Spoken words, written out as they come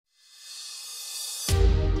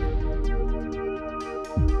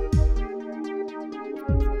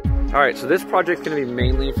All right, so this project's gonna be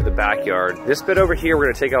mainly for the backyard. This bit over here, we're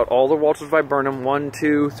gonna take out all the Walters viburnum, 1,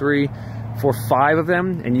 2, 3, 4, 5 of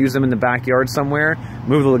them, and use them in the backyard somewhere.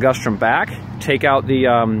 Move the ligustrum back, take out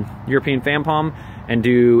the European fan palm, and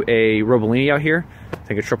do a Robolini out here. I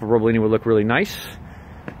think a triple Robolini would look really nice.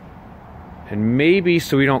 And maybe,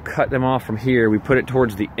 so we don't cut them off from here, we put it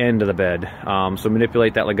towards the end of the bed. So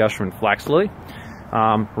manipulate that ligustrum and flax lily.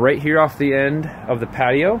 Right here off the end of the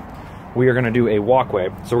patio, we are gonna do a walkway.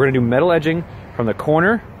 So we're gonna do metal edging from the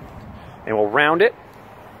corner, and we'll round it,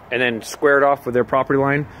 and then square it off with their property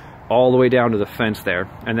line all the way down to the fence there.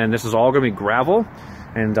 And then this is all gonna be gravel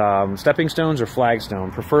and stepping stones or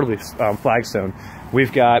flagstone, preferably flagstone.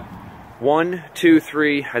 We've got 1, 2,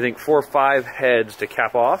 3, I think 4 or 5 heads to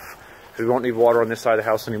cap off, because we won't need water on this side of the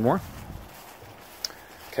house anymore.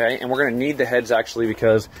 Okay, and we're gonna need the heads actually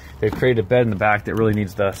because they've created a bed in the back that really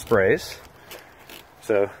needs the sprays.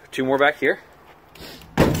 So 2 more back here.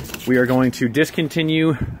 We are going to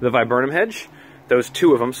discontinue the viburnum hedge. Those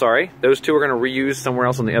 2 of them, sorry. Those 2 are gonna reuse somewhere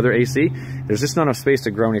else on the other AC. There's just not enough space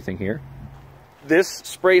to grow anything here. This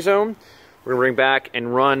spray zone, we're gonna bring back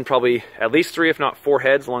and run probably at least 3, if not 4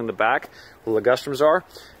 heads along the back where the ligustrums are,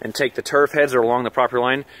 and take the turf heads that are along the property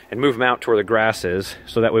line and move them out to where the grass is,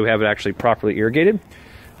 so that way we have it actually properly irrigated.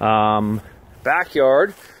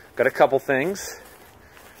 Backyard, got a couple things.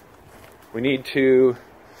 We need to,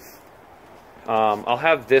 I'll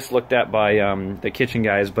have this looked at by the kitchen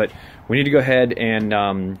guys, but we need to go ahead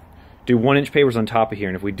and do 1-inch pavers on top of here.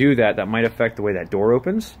 And if we do that, that might affect the way that door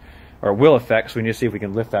opens, or will affect, so we need to see if we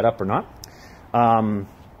can lift that up or not.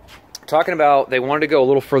 Talking about, they wanted to go a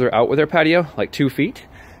little further out with their patio, like 2 feet.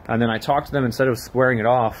 And then I talked to them, instead of squaring it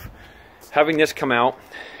off, having this come out,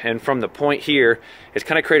 and from the point here, it's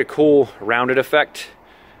kind of create a cool rounded effect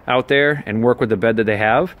out there and work with the bed that they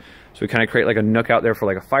have. So we kind of create like a nook out there for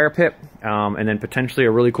like a fire pit, and then potentially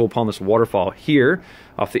a really cool palmless waterfall here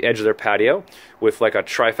off the edge of their patio with like a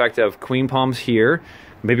trifecta of queen palms here.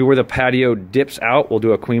 Maybe where the patio dips out, we'll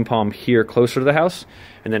do a queen palm here closer to the house.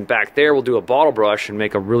 And then back there, we'll do a bottle brush and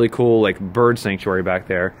make a really cool like bird sanctuary back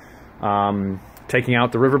there. Taking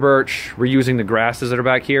out the river birch, reusing the grasses that are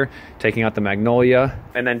back here, taking out the magnolia,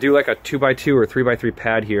 and then do like a 2x2 or 3x3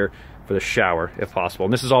 pad here for the shower if possible.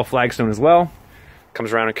 And this is all flagstone as well.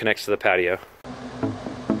 Comes around and connects to the patio.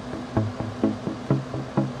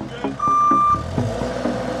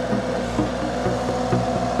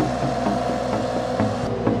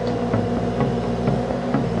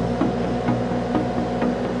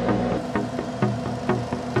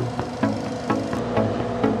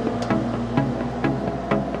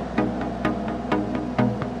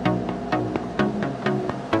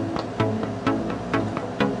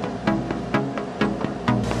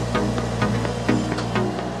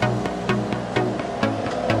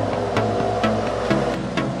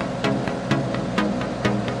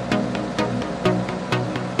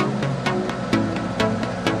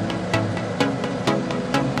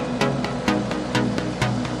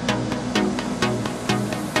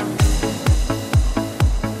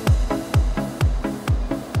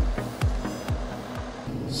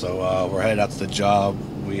 So we're headed out to the job.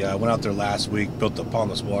 We went out there last week, built the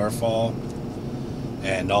palmless waterfall,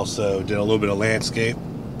 and also did a little bit of landscape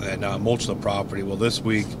and mulched the property. Well, this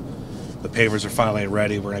week the pavers are finally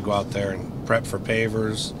ready. We're gonna go out there and prep for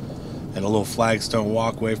pavers and a little flagstone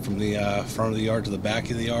walkway from the front of the yard to the back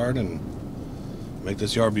of the yard and make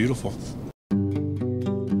this yard beautiful.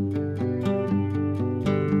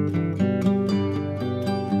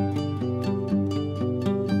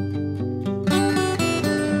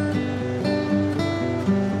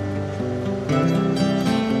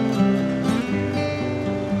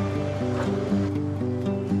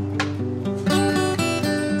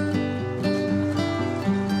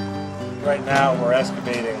 Right now we're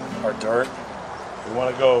excavating our dirt. We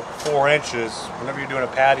want to go 4 inches. Whenever you're doing a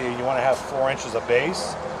patio, you want to have 4 inches of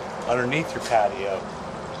base underneath your patio.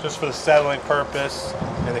 Just for the settling purpose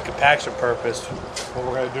and the compaction purpose, what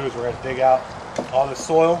we're going to do is we're going to dig out all the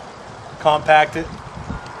soil, compact it,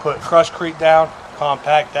 put crushcrete down,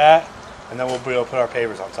 compact that, and then we'll be able to put our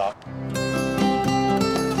pavers on top.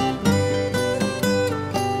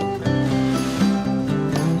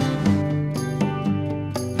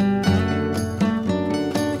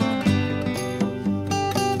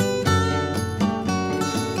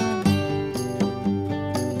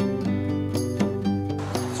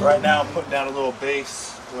 So right now I'm putting down a little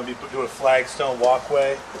base. I'm going to be doing a flagstone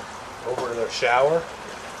walkway over to the shower.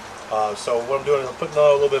 So what I'm doing is I'm putting a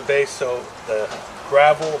little bit of base so the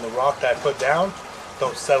gravel and the rock that I put down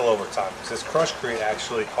don't settle over time, because this crushcrete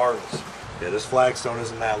actually hardens. Yeah, this flagstone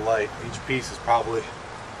isn't that light. Each piece is probably,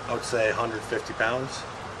 I would say, 150 pounds.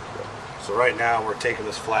 So right now we're taking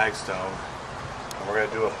this flagstone and we're going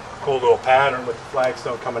to do a cool little pattern with the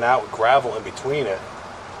flagstone coming out with gravel in between it.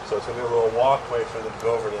 So it's going to be a little walkway for them to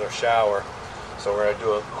go over to their shower. So we're going to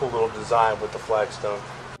do a cool little design with the flagstone.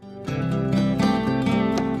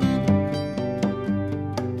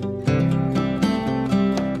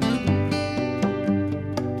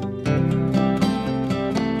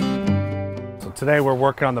 Today we're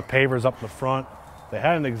working on the pavers up in the front. They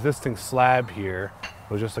had an existing slab here. It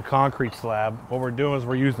was just a concrete slab. What we're doing is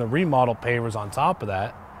we're using the remodel pavers on top of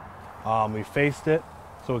that. We faced it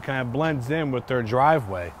so it kind of blends in with their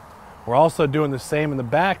driveway. We're also doing the same in the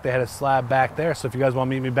back. They had a slab back there, so if you guys want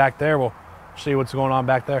to meet me back there, we'll see what's going on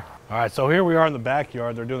back there. All right, so here we are in the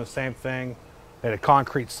backyard. They're doing the same thing. They had a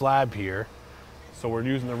concrete slab here. So we're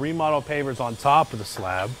using the remodel pavers on top of the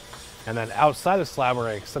slab. And then outside the slab, we're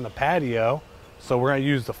going to extend the patio. So we're going to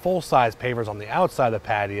use the full-size pavers on the outside of the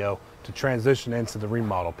patio to transition into the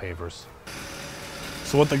remodel pavers.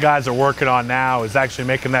 So what the guys are working on now is actually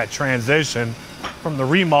making that transition from the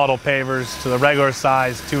remodel pavers to the regular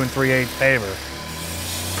size 2 3/8 paver.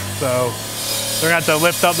 So they're going to have to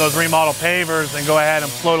lift up those remodel pavers and go ahead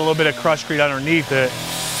and float a little bit of crushed underneath it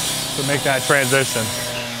to make that transition.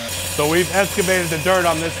 So we've excavated the dirt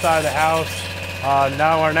on this side of the house.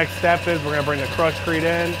 Now our next step is we're going to bring the crushed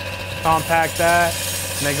in, compact that,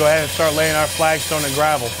 and then go ahead and start laying our flagstone and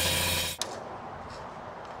gravel.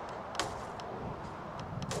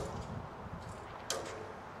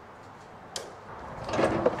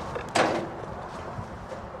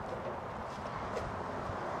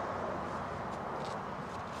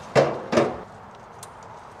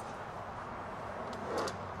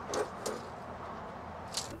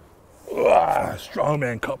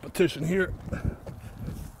 Strongman competition here.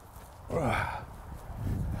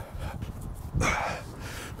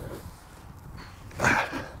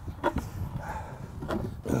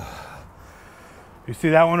 You see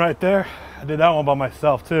that one right there? I did that one by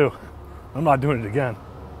myself too. I'm not doing it again.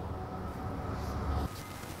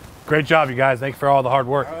 Great job, you guys. Thank you for all the hard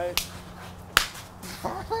work. All right.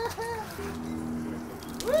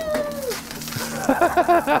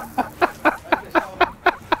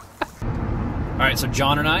 All right, so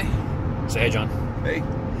John and I, say hey, John. Hey.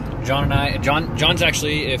 John's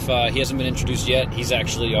actually, if he hasn't been introduced yet, he's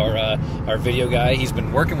actually our video guy. He's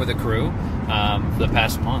been working with the crew for the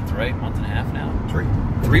past month, right? Month and a half now?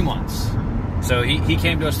 3 months. So he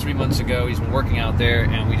came to us 3 months ago. He's been working out there,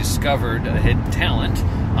 and we discovered a hidden talent.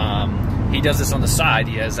 He does this on the side.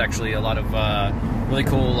 He has actually a lot of really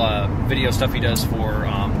cool video stuff he does for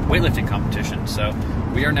weightlifting competitions. So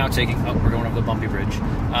we are now taking, oh, we're going over the bumpy bridge.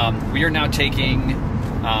 We are now taking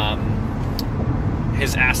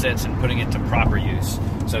his assets and putting it to proper use.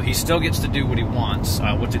 So he still gets to do what he wants,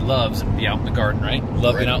 what he loves, and be out in the garden, right?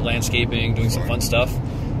 Love being out landscaping, doing some fun stuff.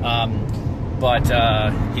 But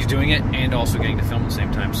he's doing it and also getting to film at the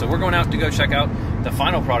same time. So we're going out to go check out the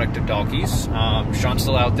final product of Dalkeys. Sean's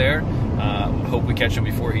still out there. Hope we catch him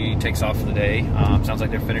before he takes off for the day. Sounds like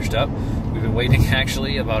they're finished up. We've been waiting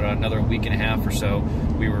actually about another week and a half or so.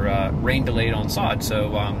 We were rain delayed on sod,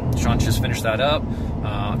 so Sean's just finished that up.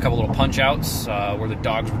 A couple little punch outs where the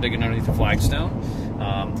dogs were digging underneath the flagstone.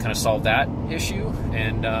 Kind of solved that issue,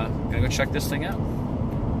 and gonna go check this thing out.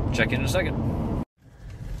 Check in a second.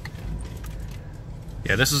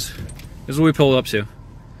 Yeah, this is what we pulled up to.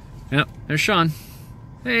 Yep, there's Sean.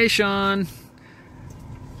 Hey, Sean.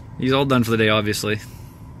 He's all done for the day, obviously.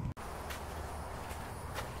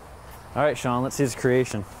 All right, Sean, let's see his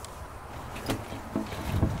creation.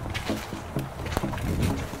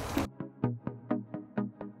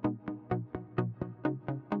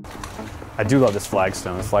 I do love this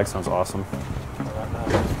flagstone. This flagstone's awesome.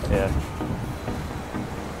 Yeah.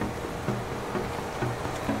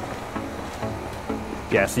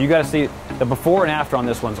 Yeah, so you got to see the before and after on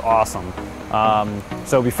this one's awesome.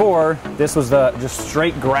 So before, this was the just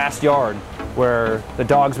straight grass yard where the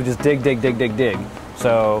dogs would just dig.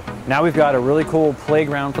 So now we've got a really cool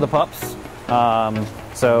playground for the pups.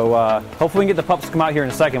 Hopefully we can get the pups to come out here in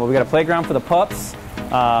a second, but we got a playground for the pups,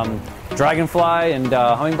 dragonfly and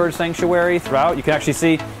hummingbird sanctuary throughout. You can actually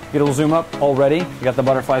see, get a little zoom up already. You got the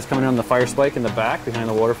butterflies coming in on the fire spike in the back behind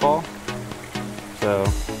the waterfall. So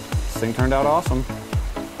this thing turned out awesome.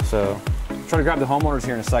 So try to grab the homeowners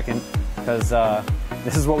here in a second, because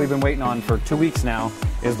this is what we've been waiting on for 2 weeks now,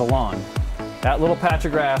 is the lawn. That little patch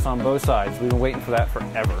of grass on both sides, we've been waiting for that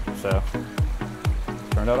forever. So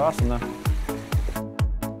turned out awesome though.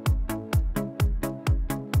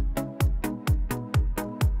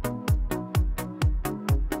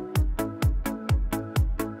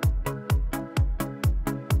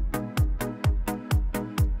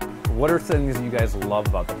 What are things that you guys love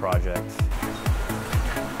about the project?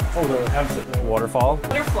 Oh, the Waterfall?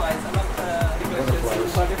 Butterflies. I love the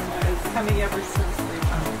butterflies coming ever since they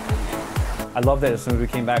found. I love that as soon as we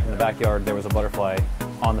came back from the backyard, there was a butterfly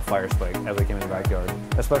on the fire spike as we came in the backyard.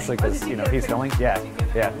 Especially because, you know, he's filming. Yeah,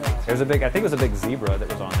 yeah. There was a big, I think it was a big zebra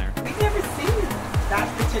that was on there. We've never seen that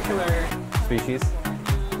particular Species.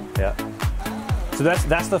 Yeah. So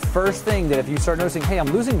that's the first thing that if you start noticing, hey,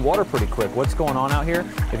 I'm losing water pretty quick. What's going on out here?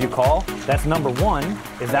 If you call, that's number one,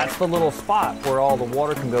 is that's the little spot where all the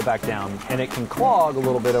water can go back down. And it can clog a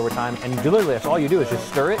little bit over time. And literally, that's all you do is just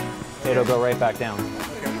stir it. It'll go right back down.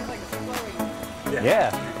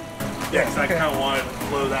 Yeah. Yeah, because I kind of want it to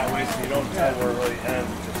flow that way so you don't tell where it really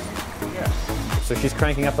ends. So she's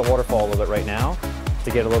cranking up the waterfall a little bit right now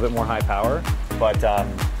to get a little bit more high power. But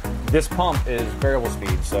this pump is variable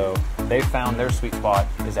speed, so they found their sweet spot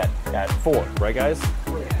is at 4, right guys?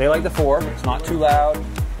 They like the 4. It's not too loud,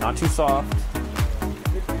 not too soft.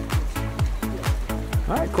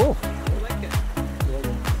 All right, cool.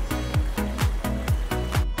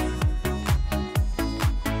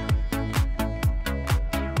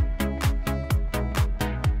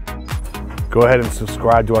 Go ahead and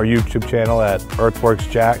subscribe to our YouTube channel at Earthworks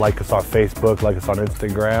Jack. Like us on Facebook, like us on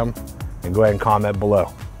Instagram, and go ahead and comment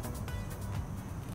below.